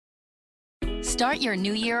Start your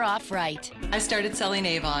new year off right. I started selling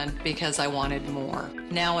Avon because I wanted more.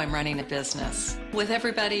 Now I'm running a business. With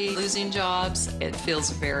everybody losing jobs, it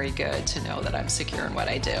feels very good to know that I'm secure in what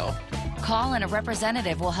I do. Call and a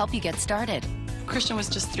representative will help you get started. Christian was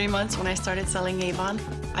just 3 months when I started selling Avon.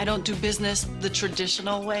 I don't do business the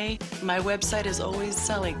traditional way. My website is always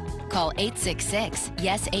selling. Call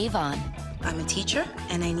 866-YES-AVON. I'm a teacher,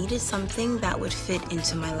 and I needed something that would fit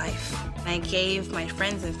into my life. I gave my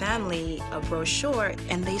friends and family a brochure,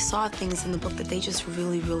 and they saw things in the book that they just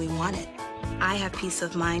really, really wanted. I have peace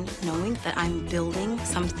of mind knowing that I'm building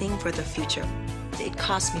something for the future. It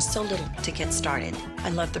cost me so little to get started. I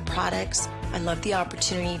love the products. I love the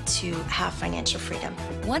opportunity to have financial freedom.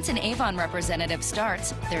 Once an Avon representative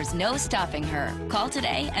starts, there's no stopping her. Call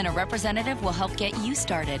today and a representative will help get you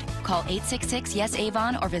started. Call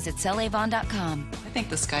 866-YES-AVON or visit sellavon.com. I think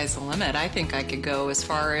the sky's the limit. I think I could go as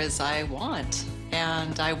far as I want,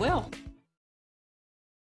 and I will.